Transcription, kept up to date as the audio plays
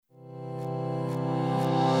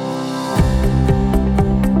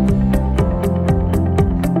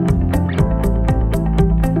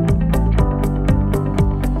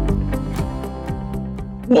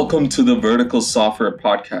Welcome to the Vertical Software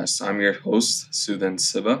Podcast. I'm your host, Sudhan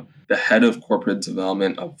Siva, the head of corporate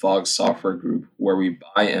development of VOG Software Group, where we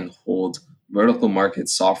buy and hold vertical market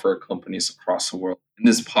software companies across the world. In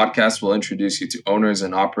this podcast, we'll introduce you to owners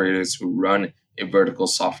and operators who run a vertical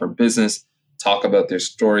software business, talk about their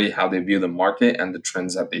story, how they view the market, and the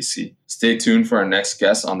trends that they see. Stay tuned for our next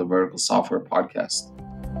guest on the Vertical Software Podcast.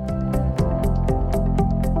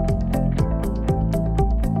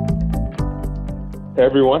 Hey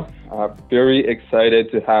everyone, very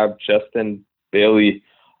excited to have Justin Bailie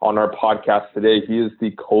on our podcast today. He is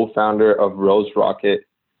the co-founder of RoseRocket,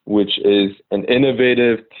 which is an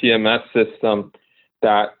innovative TMS system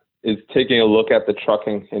that is taking a look at the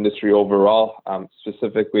trucking industry overall,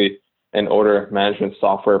 specifically an order management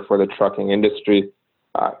software for the trucking industry.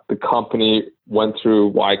 The company went through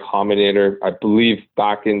Y Combinator, I believe,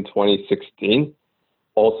 back in 2016.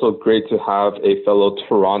 Also great to have a fellow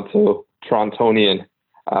Torontonian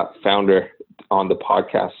founder on the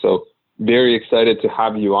podcast. So very excited to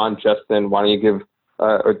have you on, Justin. Why don't you give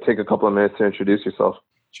or take a couple of minutes to introduce yourself?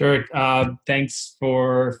 Sure. Thanks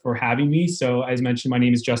for having me. So as mentioned, my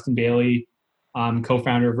name is Justin Bailie. I'm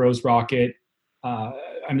co-founder of RoseRocket.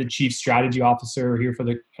 I'm the chief strategy officer here for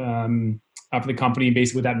the company.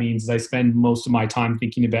 Basically what that means is I spend most of my time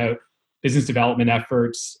thinking about business development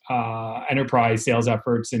efforts, enterprise sales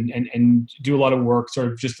efforts, and do a lot of work sort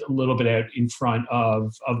of just a little bit out in front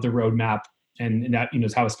of the roadmap. And that,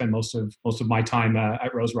 is how I spend most of my time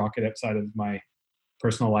at RoseRocket outside of my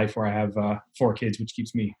personal life, where I have 4 kids, which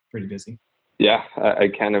keeps me pretty busy. Yeah, I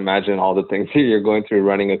can't imagine all the things you're going through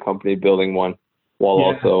running a company, building one, while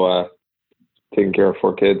also taking care of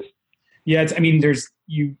 4 kids. Yeah, it's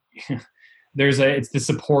the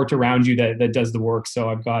support around you that does the work. So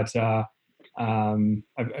I've got a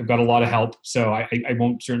lot of help. So I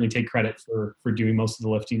won't certainly take credit for doing most of the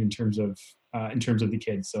lifting in terms of the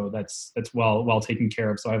kids. So that's well taken care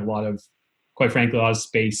of. So I have quite frankly, a lot of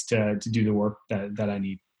space to do the work that I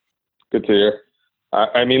need. Good to hear.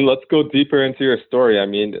 Let's go deeper into your story.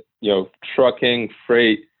 Trucking,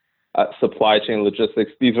 freight, supply chain,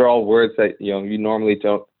 logistics, these are all words that, you normally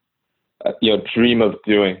don't, dream of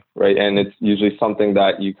doing, right? And it's usually something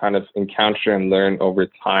that you kind of encounter and learn over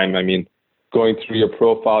time. Going through your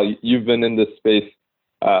profile, you've been in this space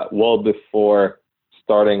well before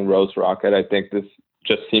starting RoseRocket. I think this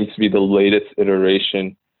just seems to be the latest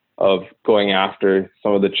iteration of going after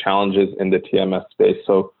some of the challenges in the TMS space.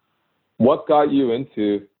 So what got you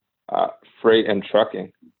into freight and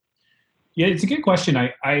trucking? Yeah, it's a good question.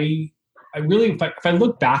 I really, if I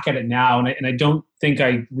look back at it now, and I don't think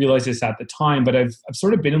I realized this at the time, but I've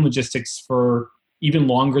sort of been in logistics for even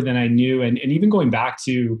longer than I knew. And even going back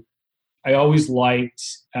to, I always liked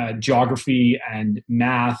geography and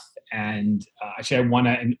math. And actually I won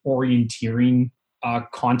an orienteering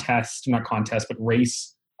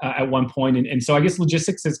race at one point. And so I guess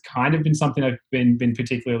logistics has kind of been something I've been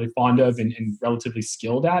particularly fond of and relatively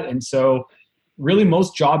skilled at. And so really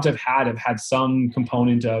most jobs I've had some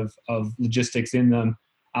component of logistics in them.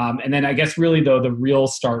 And then I guess really though, the real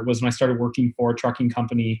start was when I started working for a trucking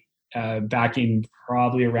company back in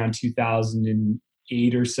probably around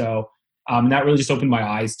 2008 or so. And that really just opened my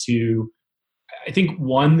eyes to, I think,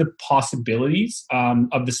 one, the possibilities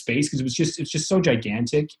of the space, because it's just so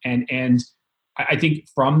gigantic. And I think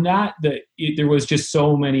from that, there was just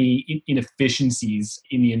so many inefficiencies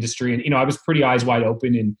in the industry. And, I was pretty eyes wide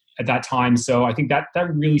open at that time. So I think that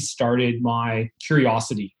really started my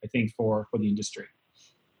curiosity, I think, for the industry.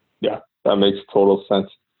 Yeah, that makes total sense.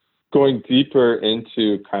 Going deeper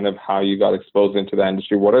into kind of how you got exposed into the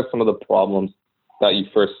industry, what are some of the problems that you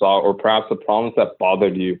first saw, or perhaps the problems that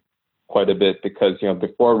bothered you quite a bit? Because,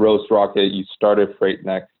 before RoseRocket, you started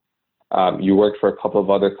FreightNext. You worked for a couple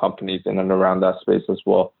of other companies in and around that space as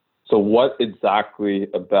well. So what exactly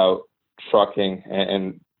about trucking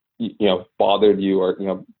and bothered you,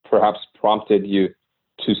 or, perhaps prompted you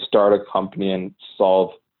to start a company and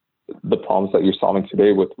solve the problems that you're solving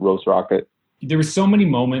today with RoseRocket? There were so many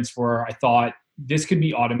moments where I thought this could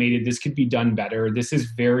be automated, this could be done better. This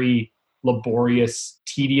is very laborious,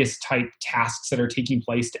 tedious type tasks that are taking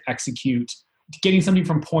place to execute. Getting something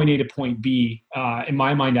from point A to point B, in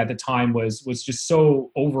my mind at the time, was just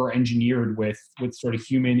so over-engineered with sort of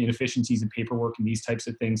human inefficiencies and paperwork and these types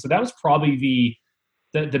of things. So that was probably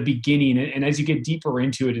the beginning. And as you get deeper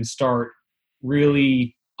into it and start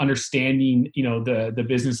really understanding, the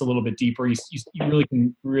business a little bit deeper, you really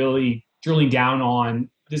can drilling down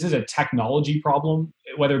on, this is a technology problem,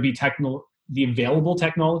 whether it be the available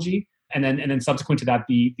technology, and then subsequent to that,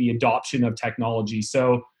 the adoption of technology.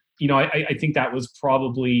 So, I think that was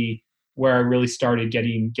probably where I really started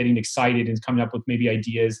getting excited and coming up with maybe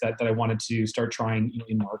ideas that I wanted to start trying,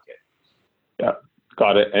 in market. Yeah,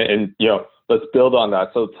 got it. And let's build on that.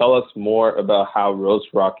 So tell us more about how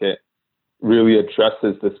RoseRocket really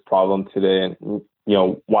addresses this problem today, and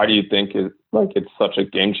why do you think it's such a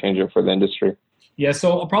game changer for the industry? Yeah,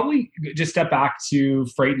 so I'll probably just step back to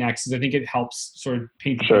FreightNext, because I think it helps sort of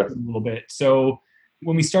paint the picture a little bit. So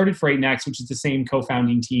when we started FreightNext, which is the same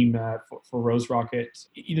co-founding team for RoseRocket,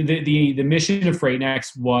 the mission of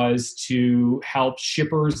FreightNext was to help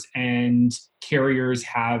shippers and carriers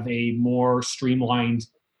have a more streamlined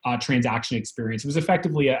transaction experience. It was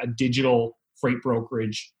effectively a digital freight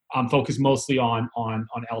brokerage focused mostly on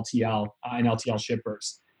LTL and LTL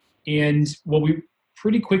shippers. And what we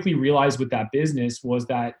pretty quickly realized with that business was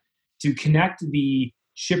that to connect the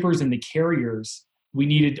shippers and the carriers, we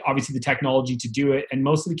needed obviously the technology to do it. And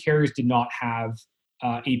most of the carriers did not have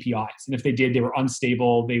APIs. And if they did, they were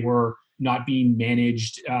unstable. They were not being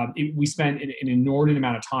managed. We spent an inordinate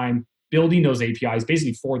amount of time building those APIs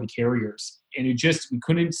basically for the carriers. And we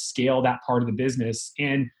couldn't scale that part of the business.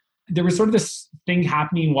 And there was sort of this thing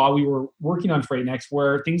happening while we were working on FreightNext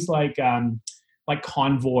where things like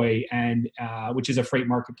Convoy and which is a freight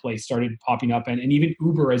marketplace started popping up, and even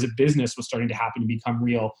Uber as a business was starting to happen to become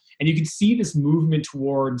real. And you could see this movement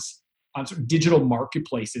towards sort of digital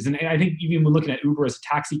marketplaces. And I think even when looking at Uber as a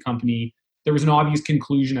taxi company, there was an obvious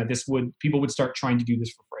conclusion that people would start trying to do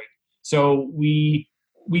this for freight. So we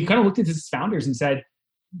kind of looked at this as founders and said,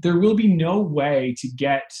 there will be no way to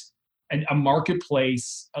get a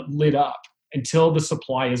marketplace lit up until the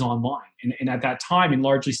supply is online. And at that time, and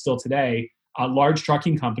largely still today, large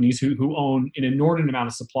trucking companies who own an inordinate amount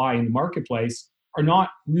of supply in the marketplace are not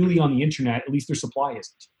really on the internet, at least their supply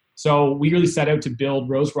isn't. So we really set out to build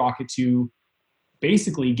RoseRocket to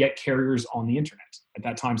basically get carriers on the internet at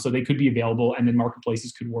that time so they could be available, and then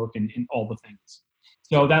marketplaces could work in all the things.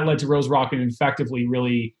 So that led to RoseRocket, and effectively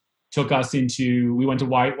really took us we went to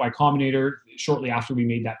Y Combinator shortly after we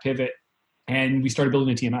made that pivot, and we started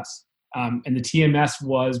building a TMS. And the TMS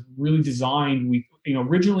was really designed,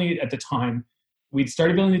 originally at the time, we'd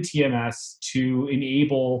started building the TMS to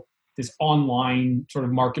enable this online sort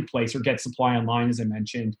of marketplace or get supply online, as I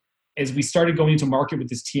mentioned. As we started going into market with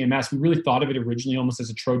this TMS, we really thought of it originally almost as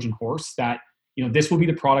a Trojan horse that, this will be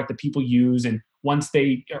the product that people use. And once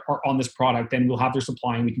they are on this product, then we'll have their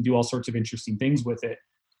supply and we can do all sorts of interesting things with it.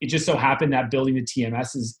 It just so happened that building the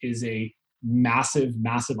TMS is a massive,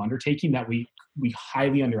 massive undertaking that we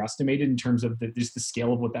highly underestimated in terms of just the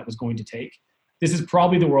scale of what that was going to take. This is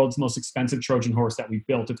probably the world's most expensive Trojan horse that we've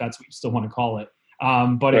built, if that's what you still want to call it.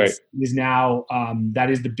 But right. It is now, that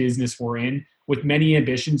is the business we're in, with many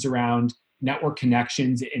ambitions around network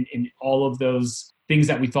connections and all of those things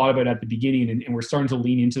that we thought about at the beginning. And we're starting to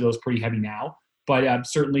lean into those pretty heavy now. But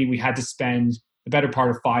certainly we had to spend the better part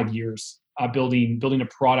of 5 years building a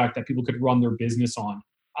product that people could run their business on.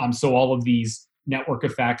 So all of these network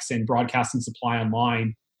effects and broadcasting supply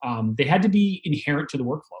online, they had to be inherent to the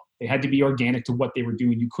workflow. They had to be organic to what they were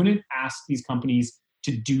doing. You couldn't ask these companies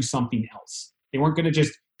to do something else. They weren't going to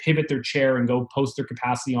just pivot their chair and go post their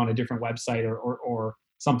capacity on a different website or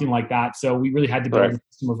something like that. So we really had to build a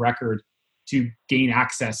system of record to gain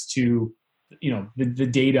access to, the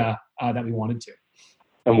data that we wanted to.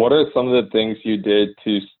 And what are some of the things you did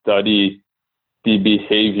to study the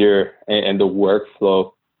behavior and the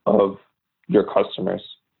workflow of your customers,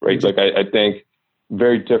 right? Like I think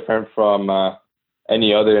very different from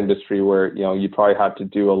any other industry where, you probably have to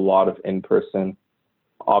do a lot of in-person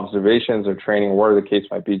observations or training, whatever the case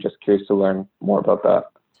might be. Just curious to learn more about that.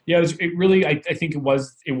 Yeah, I think it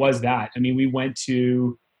was that. I mean, we went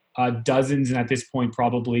to dozens, and at this point,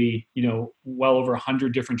 probably, well over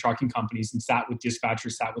 100 different trucking companies, and sat with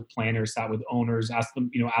dispatchers, sat with planners, sat with owners, asked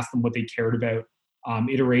them what they cared about,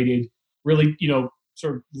 iterated, really,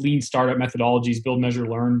 sort of lean startup methodologies, build, measure,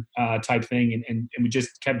 learn type thing. And we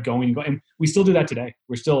just kept going and going. And we still do that today.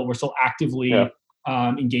 We're still actively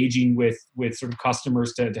engaging with sort of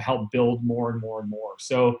customers to help build more and more and more.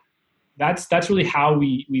 So that's really how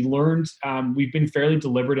we learned. We've been fairly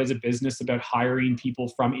deliberate as a business about hiring people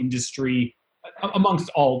from industry, amongst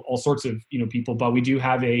all sorts of people, but we do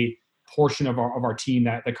have a portion of our team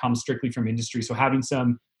that comes strictly from industry. So having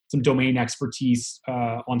some domain expertise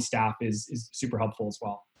on staff is super helpful as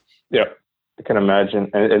well. Yeah, I can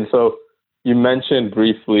imagine. And so you mentioned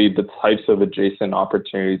briefly the types of adjacent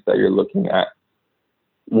opportunities that you're looking at.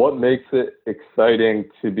 What makes it exciting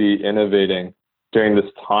to be innovating during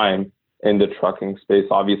this time in the trucking space?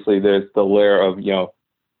 Obviously, there's the layer of,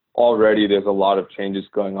 already there's a lot of changes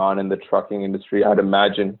going on in the trucking industry, I'd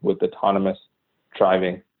imagine, with autonomous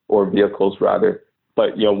driving, or vehicles rather.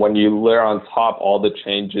 But when you layer on top all the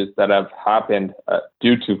changes that have happened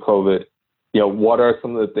due to COVID, what are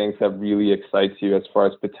some of the things that really excites you as far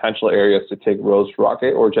as potential areas to take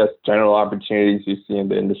RoseRocket or just general opportunities you see in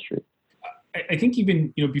the industry? I think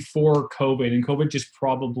even before COVID, and COVID just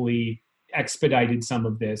probably expedited some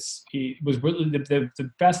of this. It was really the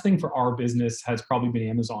best thing for our business has probably been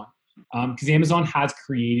Amazon, because Amazon has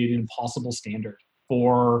created an impossible standard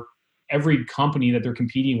for every company that they're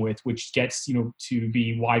competing with, which gets to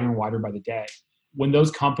be wider and wider by the day. When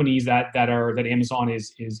those companies that Amazon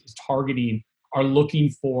is targeting are looking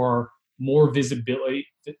for more visibility,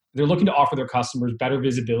 they're looking to offer their customers better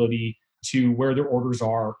visibility to where their orders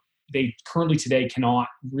are. They currently today cannot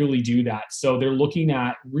really do that. So they're looking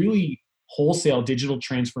at really wholesale digital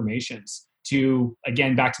transformations to,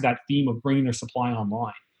 again, back to that theme of bringing their supply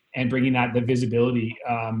online and bringing the visibility,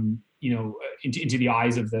 into the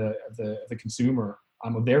eyes of the consumer,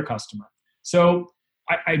 of their customer. So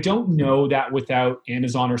I don't know that without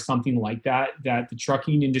Amazon or something like that the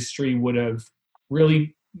trucking industry would have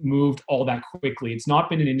really moved all that quickly. It's not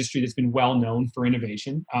been an industry that's been well known for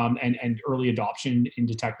innovation and early adoption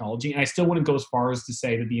into technology. And I still wouldn't go as far as to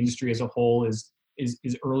say that the industry as a whole is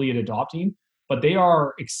early at adopting, but they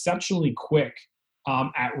are exceptionally quick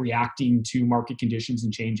at reacting to market conditions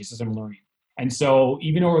and changes, as I'm learning. And so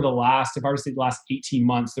even over the last 18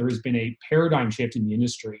 months, there has been a paradigm shift in the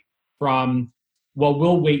industry from, well,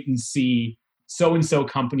 we'll wait and see, so-and-so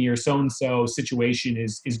company or so-and-so situation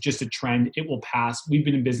is just a trend. It will pass. We've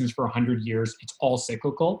been in business for 100 years. It's all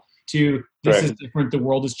cyclical, to this is different. The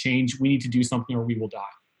world has changed. We need to do something or we will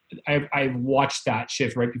die. I've watched that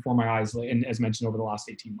shift right before my eyes, and as mentioned, over the last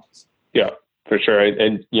 18 months. Yeah, for sure.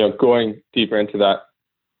 And, going deeper into that,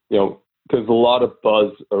 there's a lot of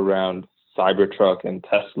buzz around Cybertruck and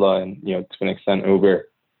Tesla and, to an extent, Uber.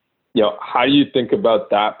 How do you think about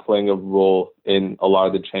that playing a role in a lot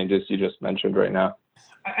of the changes you just mentioned right now?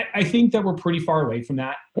 I think that we're pretty far away from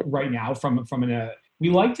that right now. We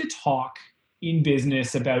like to talk in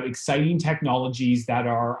business about exciting technologies that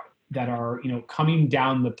are coming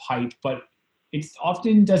down the pipe, but it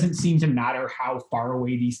often doesn't seem to matter how far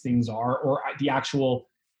away these things are or the actual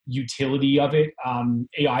utility of it.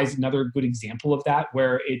 AI is another good example of that,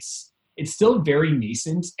 where it's still very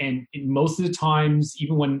nascent, and most of the times,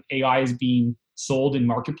 even when AI is being sold in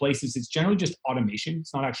marketplaces, it's generally just automation.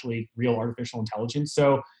 It's not actually real artificial intelligence.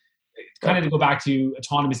 So kind of to go back to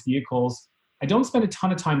autonomous vehicles, I don't spend a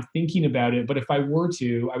ton of time thinking about it, but if I were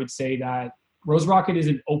to, I would say that RoseRocket is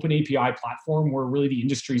an open API platform. We're really the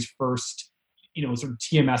industry's first, sort of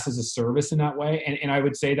TMS as a service in that way. And I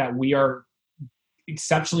would say that we are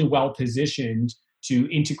exceptionally well positioned to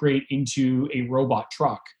integrate into a robot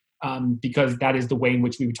truck, because that is the way in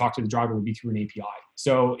which we would talk to the driver, would be through an API.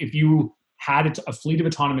 So if you had a fleet of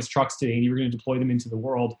autonomous trucks today and you were going to deploy them into the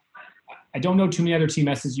world, I don't know too many other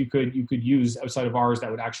TMSs you could use outside of ours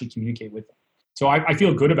that would actually communicate with them. So I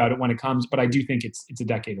feel good about it when it comes, but I do think it's a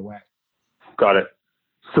decade away. Got it.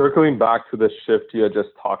 Circling back to the shift you had just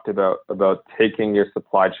talked about taking your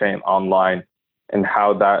supply chain online and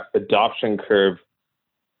how that adoption curve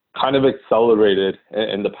kind of accelerated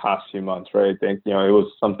in the past few months, right? I think, it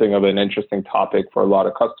was something of an interesting topic for a lot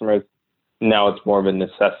of customers. Now it's more of a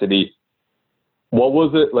necessity. What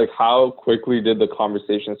was it like? How quickly did the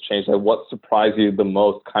conversations change? Like, what surprised you the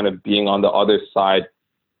most, kind of being on the other side,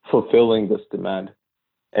 fulfilling this demand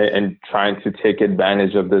and trying to take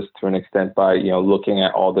advantage of this to an extent by, looking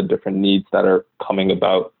at all the different needs that are coming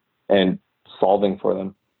about and solving for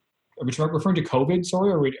them? Are we referring to COVID,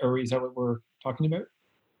 sorry, or is that what we're talking about?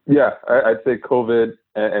 Yeah, I'd say COVID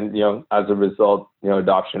and as a result,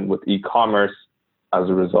 adoption with e-commerce as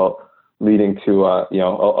a result, leading to, a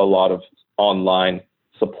lot of online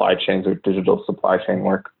supply chains or digital supply chain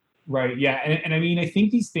work. Right. Yeah. And I mean, I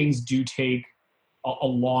think these things do take a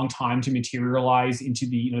long time to materialize into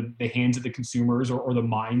the hands of the consumers or the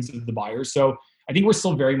minds of the buyers. So I think we're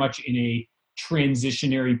still very much in a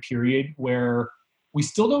transitionary period where we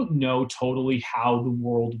still don't know totally how the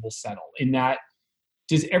world will settle. In that,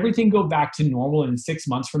 does everything go back to normal, and in 6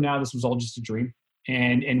 months from now, this was all just a dream,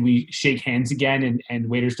 and we shake hands again, and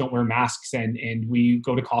waiters don't wear masks, and we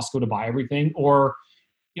go to Costco to buy everything? Or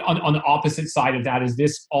on the opposite side of that, is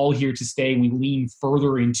this all here to stay, and we lean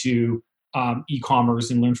further into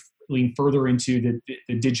e-commerce and lean further into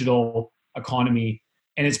the digital economy,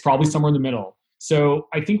 and it's probably somewhere in the middle. So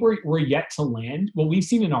I think we're yet to land. What we've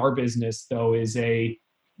seen in our business, though, is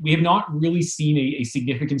we have not really seen a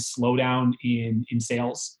significant slowdown in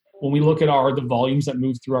sales. When we look at the volumes that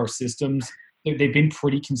move through our systems, they've been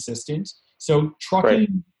pretty consistent. So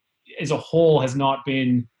trucking as a whole has not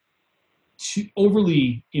been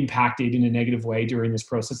overly impacted in a negative way during this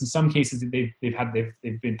process. In some cases, they've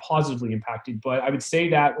been positively impacted, but I would say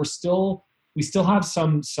that we still have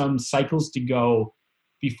some cycles to go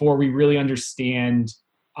before we really understand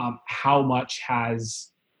how much has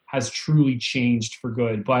truly changed for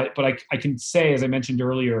good. But I can say, as I mentioned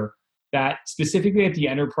earlier, that specifically at the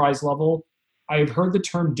enterprise level, I have heard the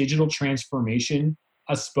term digital transformation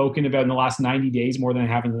spoken about in the last 90 days more than I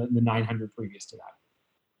have in the 900 previous to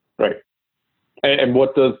that. Right. And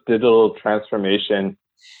what does digital transformation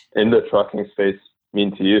in the trucking space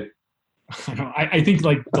mean to you? I think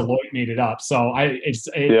like Deloitte made it up. So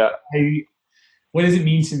what does it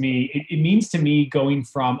mean to me? It means to me going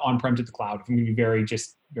from on-prem to the cloud. If I'm going to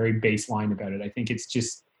be very baseline about it, I think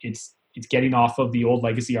it's getting off of the old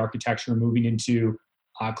legacy architecture and moving into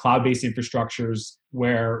cloud-based infrastructures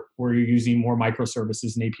where you're using more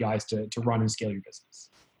microservices and APIs to run and scale your business.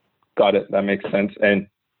 Got it. That makes sense. And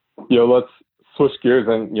let's switch gears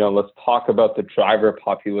and let's talk about the driver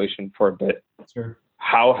population for a bit. Sure.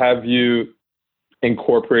 How have you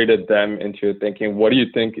incorporated them into your thinking? What do you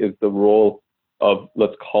think is the role of,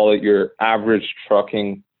 let's call it, your average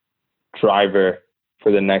trucking driver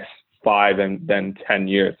for the next 5 and then 10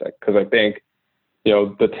 years? Because I think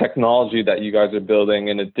the technology that you guys are building,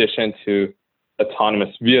 in addition to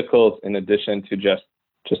autonomous vehicles, in addition to just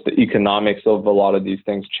the economics of a lot of these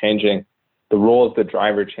things changing, the role of the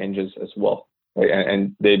driver changes as well, right?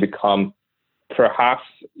 And they become perhaps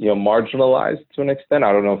marginalized to an extent.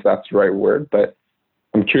 I don't know if that's the right word, but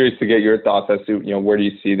I'm curious to get your thoughts as to where do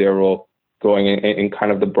you see their role going in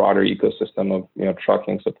kind of the broader ecosystem of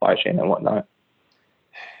trucking, supply chain, and whatnot.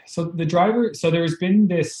 So there's been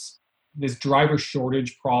this driver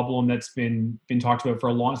shortage problem that's been talked about for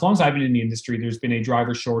as long as I've been in the industry. There's been a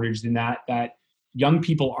driver shortage in that young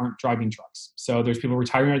people aren't driving trucks. So there's people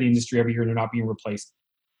retiring out of the industry every year and they're not being replaced.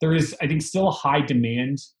 There is, I think, still a high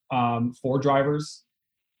demand for drivers.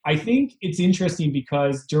 I think it's interesting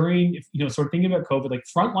because during, sort of thinking about COVID, like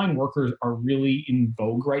frontline workers are really in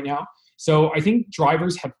vogue right now. So I think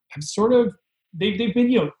drivers have sort of, they've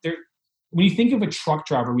been, when you think of a truck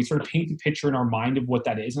driver, we sort of paint the picture in our mind of what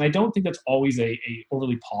that is. And I don't think that's always a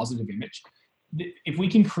overly positive image. If we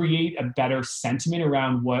can create a better sentiment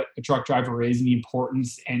around what a truck driver is and the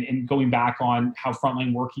importance and going back on how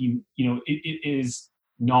frontline working, it is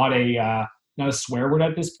not a swear word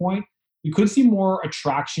at this point, we could see more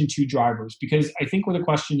attraction to drivers, because I think where the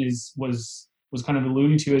question was kind of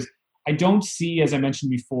alluding to is, I don't see, as I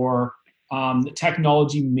mentioned before, the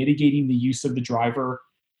technology mitigating the use of the driver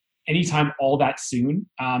anytime all that soon.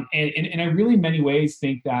 And I really, in many ways,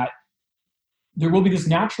 think that there will be this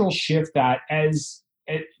natural shift that as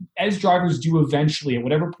drivers do eventually, at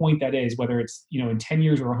whatever point that is, whether it's in 10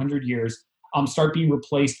 years or 100 years, start being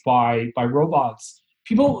replaced by robots.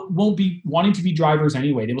 People won't be wanting to be drivers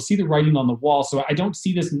anyway. They will see the writing on the wall. So I don't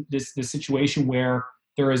see this situation where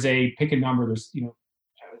there is a, pick a number. There's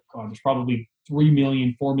there's probably 3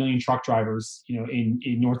 million, 4 million truck drivers in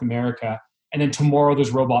North America, and then tomorrow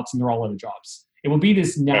there's robots and they're all out of jobs. It will be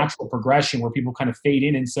this natural progression where people kind of fade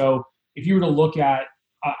in. And so if you were to look at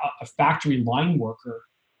a factory line worker,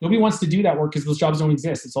 nobody wants to do that work because those jobs don't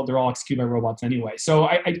exist. They're all executed by robots anyway. So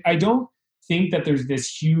I don't think that there's this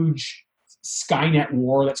huge Skynet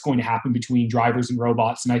war that's going to happen between drivers and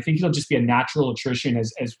robots. And I think it'll just be a natural attrition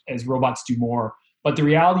as robots do more. But the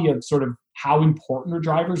reality of sort of how important are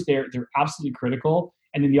drivers, they're absolutely critical.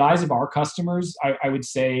 And in the eyes of our customers, I would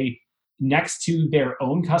say next to their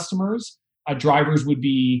own customers, drivers would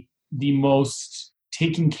be the most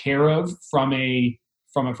taken care of from a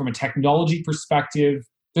technology perspective.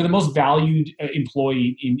 They're the most valued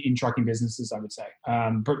employee in trucking businesses, I would say,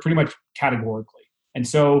 pretty much categorically. And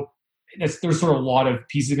so there's sort of a lot of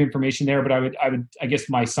pieces of information there, but I guess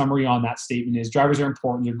my summary on that statement is drivers are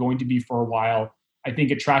important. They're going to be for a while. I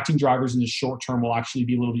think attracting drivers in the short term will actually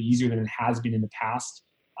be a little bit easier than it has been in the past.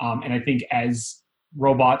 And I think as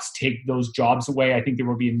robots take those jobs away, I think there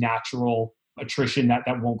will be a natural attrition that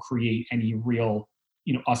won't create any real,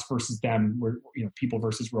 us versus them, where people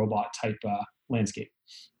versus robot type landscape.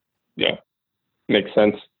 Yeah, makes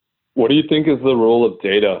sense. What do you think is the role of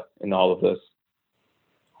data in all of this?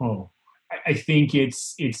 I think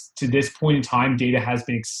it's to this point in time, data has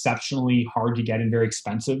been exceptionally hard to get and very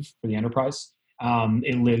expensive for the enterprise.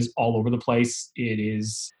 It lives all over the place. It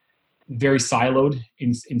is very siloed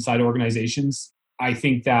inside organizations. I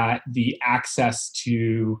think that the access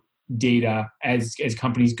to data as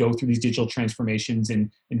companies go through these digital transformations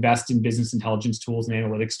and invest in business intelligence tools and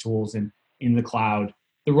analytics tools and in the cloud,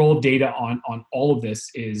 the role of data on all of this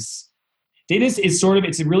is, data is sort of,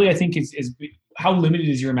 it's really, I think is how limited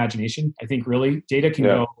is your imagination? I think really data can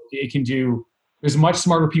Yeah. it can do. There's much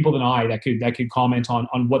smarter people than I that could comment on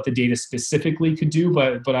what the data specifically could do.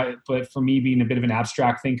 But for me, being a bit of an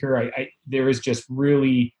abstract thinker, there is just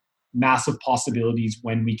really massive possibilities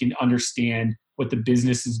when we can understand what the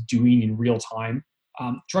business is doing in real time.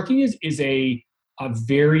 Trucking is a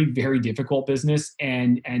very, very difficult business,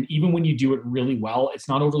 and even when you do it really well, it's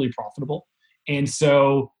not overly profitable. And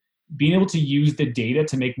so being able to use the data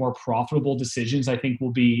to make more profitable decisions, I think,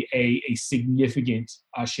 will be a significant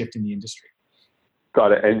shift in the industry.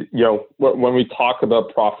 Got it. And, when we talk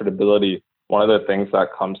about profitability, one of the things that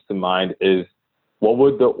comes to mind is, what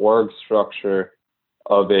would the org structure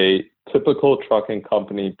of a typical trucking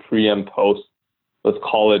company pre and post, let's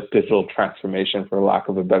call it digital transformation for lack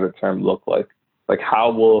of a better term, look like? Like, how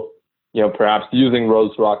will, perhaps using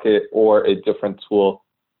RoseRocket or a different tool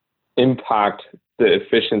impact the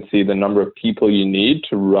efficiency, the number of people you need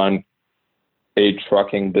to run a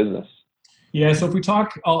trucking business? Yeah, so if we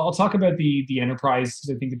talk, I'll talk about the enterprise,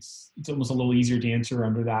 because I think it's almost a little easier to answer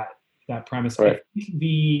under that premise. Right. I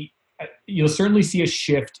think you'll certainly see a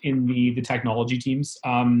shift in the technology teams.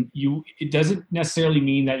 It doesn't necessarily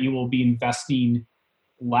mean that you will be investing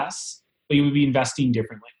less, but you will be investing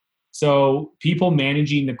differently. So people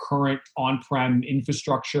managing the current on-prem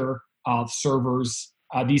infrastructure, servers,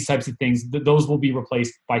 these types of things, those will be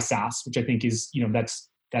replaced by SaaS, which I think is,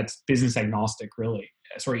 that's business agnostic, really.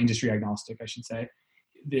 Sorry, industry agnostic, I should say.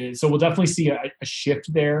 So we'll definitely see a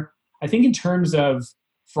shift there. I think in terms of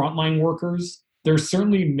frontline workers, there's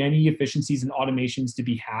certainly many efficiencies and automations to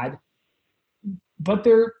be had, but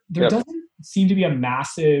there doesn't seem to be a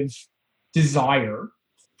massive desire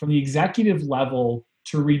from the executive level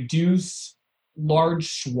to reduce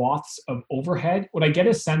large swaths of overhead. What I get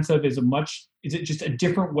a sense of is it just a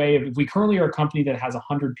different way of, if we currently are a company that has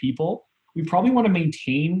 100 people, we probably want to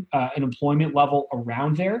maintain an employment level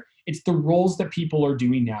around there. It's the roles that people are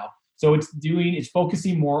doing now. So it's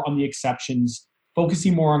focusing more on the exceptions,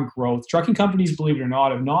 focusing more on growth. Trucking companies, believe it or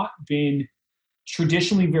not, have not been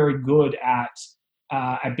traditionally very good at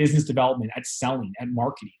business development, at selling, at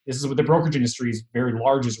marketing. This is what the brokerage industry is very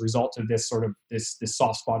large as a result of this sort of this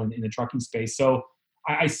soft spot in the trucking space. So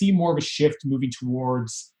I see more of a shift moving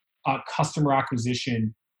towards customer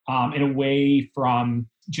acquisition and away from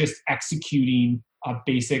just executing a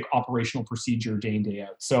basic operational procedure day in, day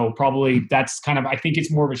out. So probably that's kind of, I think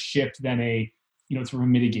it's more of a shift than sort of a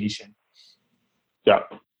mitigation. Yeah,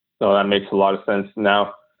 no, that makes a lot of sense.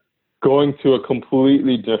 Now, going to a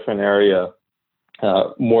completely different area,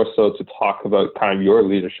 more so to talk about kind of your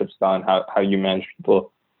leadership style and how you manage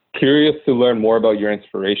people. Curious to learn more about your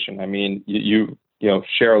inspiration. I mean, you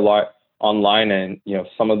share a lot online, and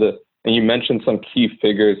and you mentioned some key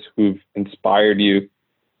figures who've inspired you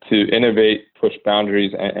to innovate, push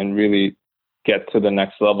boundaries, and really get to the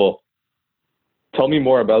next level. Tell me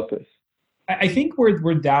more about this. I think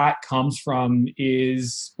where that comes from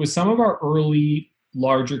is with some of our early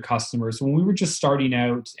larger customers. When we were just starting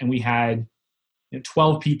out and we had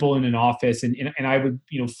 12 people in an office, and I would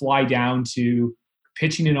fly down to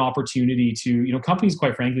pitching an opportunity to companies,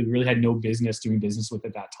 quite frankly, we really had no business doing business with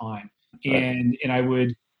at that time. Right. And I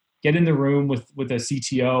would get in the room with a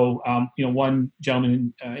CTO. One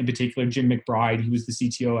gentleman in particular, Jim McBride, he was the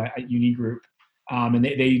CTO at Uni Group, and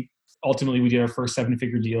they ultimately, we did our first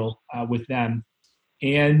 7-figure deal with them,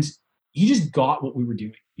 and he just got what we were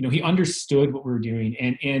doing. He understood what we were doing,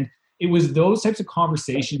 and it was those types of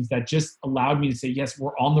conversations that just allowed me to say, yes,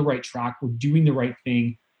 we're on the right track. We're doing the right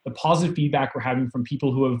thing. The positive feedback we're having from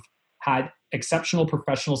people who have had exceptional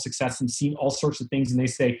professional success and seen all sorts of things, and they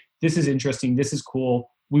say, this is interesting, this is cool,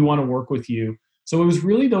 we want to work with you. So it was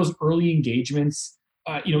really those early engagements,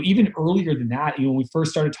 even earlier than that, when we first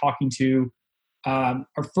started talking to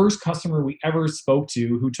our first customer we ever spoke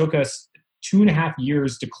to, who took us 2.5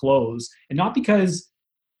 years to close, and not because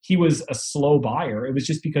he was a slow buyer. It was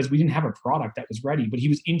just because we didn't have a product that was ready, but he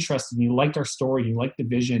was interested and he liked our story, he liked the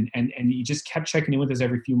vision, and he just kept checking in with us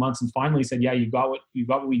every few months, and finally said, yeah, you got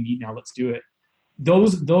what we need now, let's do it.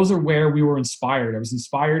 Those are where we were inspired. I was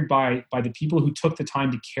inspired by the people who took the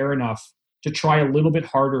time to care enough to try a little bit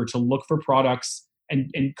harder, to look for products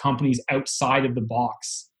and companies outside of the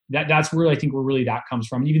box. That's where I think that comes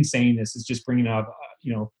from. And even saying this is just bringing up,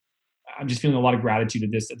 I'm just feeling a lot of gratitude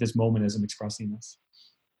at this moment as I'm expressing this.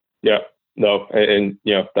 Yeah, no, and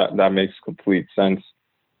that makes complete sense.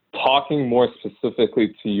 Talking more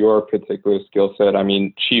specifically to your particular skill set, I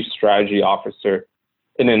mean, Chief Strategy Officer,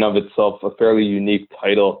 in and of itself, a fairly unique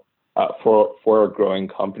title for a growing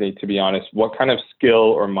company, to be honest. What kind of skill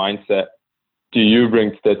or mindset do you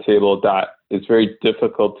bring to the table that is very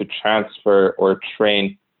difficult to transfer or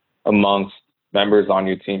train amongst members on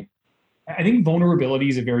your team? I think vulnerability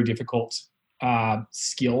is a very difficult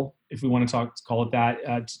skill, if we want to call it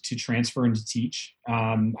that, to transfer and to teach.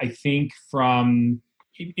 I think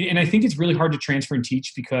I think it's really hard to transfer and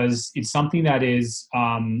teach because it's something that is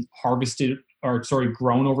grown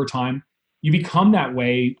over time. You become that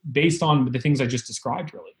way based on the things I just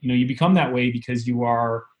described, really. You become that way because you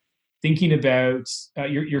are thinking about,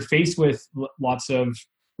 you're faced with lots of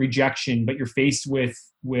rejection, but you're faced with,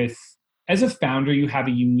 as a founder, you have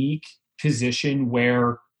a unique position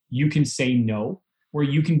where you can say no, where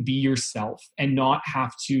you can be yourself and not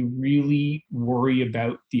have to really worry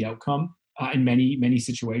about the outcome in many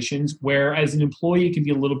situations. Where as an employee, it can be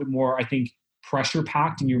a little bit more, I think, pressure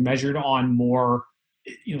packed, and you're measured on more,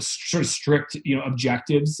 sort of strict,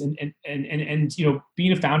 objectives, and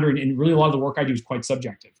being a founder and really a lot of the work I do is quite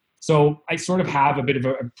subjective. So I sort of have a bit of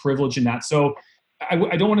a privilege in that. So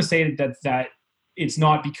I don't want to say that it's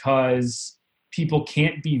not because people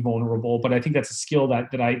can't be vulnerable, but I think that's a skill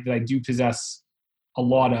that I do possess a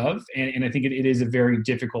lot of, and I think it is a very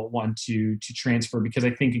difficult one to transfer, because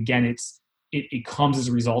I think, again, it comes as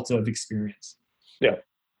a result of experience. Yeah,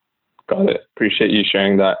 got it. Appreciate you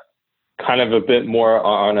sharing that. Kind of a bit more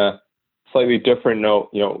on a slightly different note,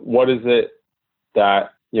 what is it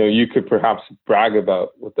that you could perhaps brag about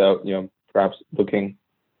without perhaps looking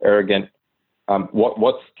arrogant?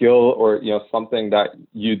 What skill or something that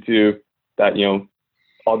you do that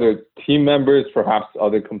other team members, perhaps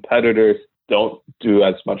other competitors, don't do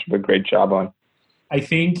as much of a great job on? I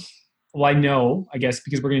think, I know, I guess,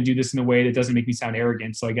 because we're going to do this in a way that doesn't make me sound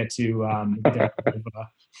arrogant, so I get to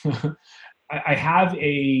I have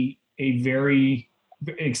a very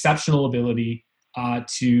exceptional ability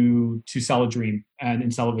to sell a dream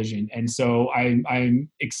and sell a vision. And so I'm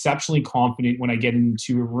exceptionally confident when I get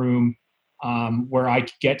into a room where I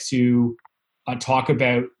get to talk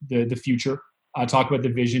about the future, talk about the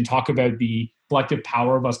vision, talk about the collective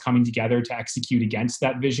power of us coming together to execute against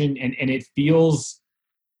that vision. And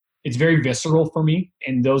it's very visceral for me.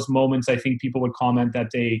 In those moments, I think people would comment that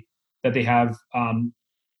they have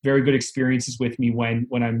very good experiences with me when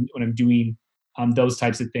I'm doing those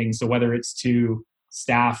types of things. So whether it's to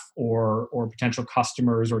staff or potential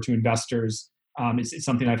customers or to investors, it's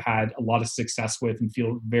something I've had a lot of success with and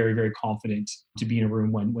feel very, very confident to be in a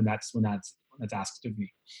room when that's asked of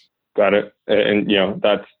me. Got it. And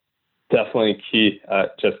that's definitely key,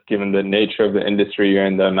 just given the nature of the industry you're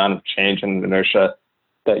in, the amount of change and inertia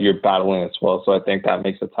that you're battling as well. So I think that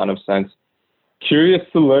makes a ton of sense. Curious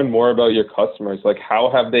to learn more about your customers. Like,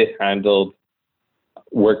 how have they handled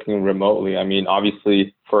working remotely? I mean,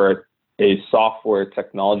 obviously for a software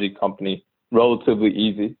technology company, relatively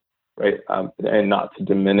easy, right? And not to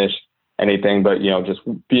diminish anything, but just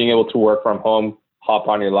being able to work from home, hop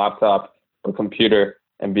on your laptop or computer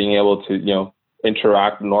and being able to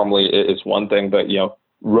interact normally is one thing, but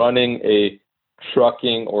running a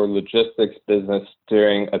trucking or logistics business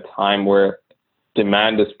during a time where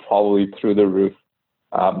demand is probably through the roof,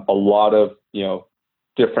 a lot of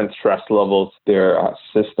different stress levels, their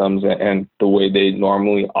systems and the way they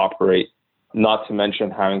normally operate, not to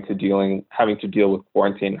mention having to deal with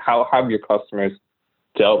quarantine. How have your customers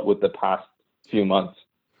dealt with the past few months?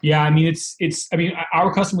 Yeah, I mean,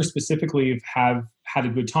 our customers specifically have had a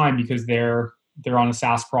good time because they're on a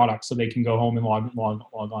SaaS product, so they can go home and log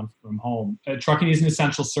on from home. Trucking is an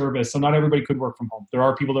essential service, so not everybody could work from home. There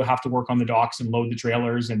are people that have to work on the docks and load the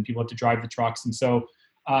trailers, and people have to drive the trucks. And so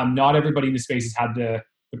not everybody in the space has had the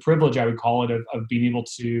privilege, I would call it, of being able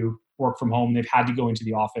to work from home. They've had to go into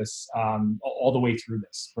the office all the way through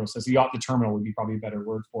this process. The terminal would be probably a better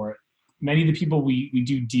word for it. Many of the people we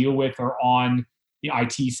do deal with are on the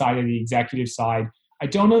IT side or the executive side. I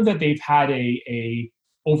don't know that they've had a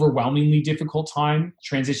overwhelmingly difficult time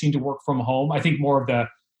transitioning to work from home. I think more of the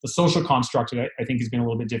social construct I think has been a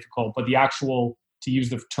little bit difficult, but the actual, to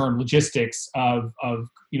use the term, logistics of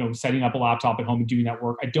setting up a laptop at home and doing that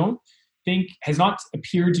work, I don't think has not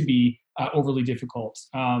appeared to be overly difficult.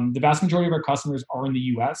 The vast majority of our customers are in the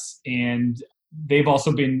US, and they've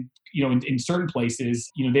also been, in certain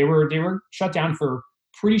places, they were shut down for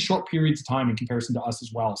pretty short periods of time in comparison to us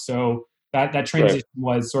as well. So that transition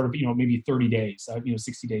was sort of, maybe 30 days,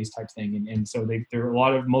 60 days type thing. And so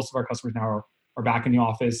most of our customers now are back in the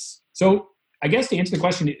office. So I guess to answer the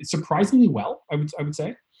question, it's surprisingly well, I would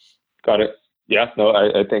say. Got it. Yeah, no,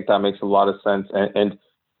 I think that makes a lot of sense. And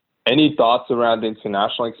any thoughts around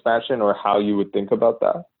international expansion or how you would think about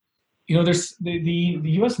that? There's the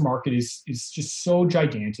U.S. market is just so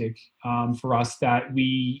gigantic for us that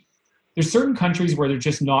we there's certain countries where there's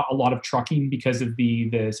just not a lot of trucking because of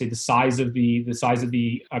the size of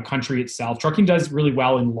the country itself. Trucking does really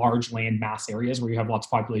well in large land mass areas where you have lots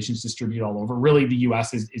of populations distributed all over. Really, the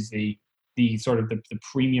U.S. is the sort of the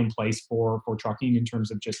premium place for trucking in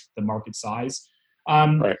terms of just the market size.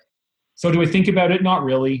 Right. So do I think about it? Not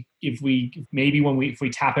really. If we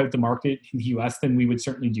tap out the market in the U.S., then we would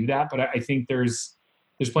certainly do that. But I think there's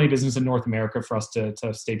plenty of business in North America for us to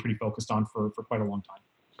stay pretty focused on for quite a long time.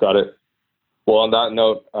 Got it. Well, on that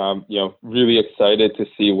note, really excited to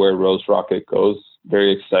see where RoseRocket goes.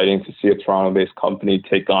 Very exciting to see a Toronto-based company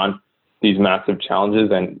take on these massive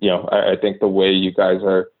challenges. And, I think the way you guys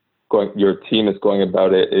are going, your team is going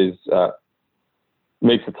about it is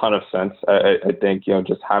makes a ton of sense. I think,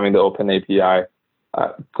 just having the open API,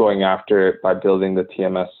 going after it by building the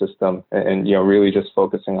TMS system and really just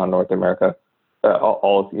focusing on North America,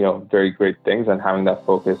 all very great things. And having that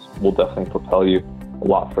focus will definitely propel you a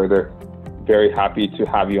lot further. Very happy to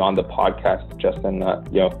have you on the podcast, Justin.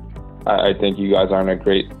 I think you guys are on a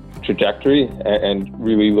great trajectory and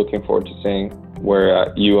really looking forward to seeing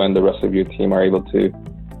where you and the rest of your team are able to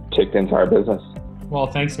take the entire business. Well,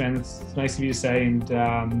 thanks, man. It's nice of you to say,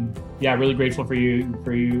 and really grateful for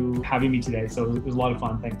you having me today. So it was a lot of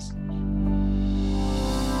fun. Thanks.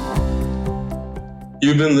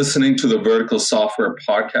 You've been listening to the Vertical Software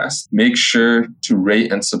Podcast. Make sure to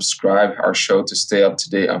rate and subscribe our show to stay up to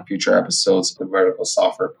date on future episodes of the Vertical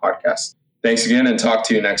Software Podcast. Thanks again, and talk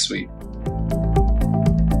to you next week.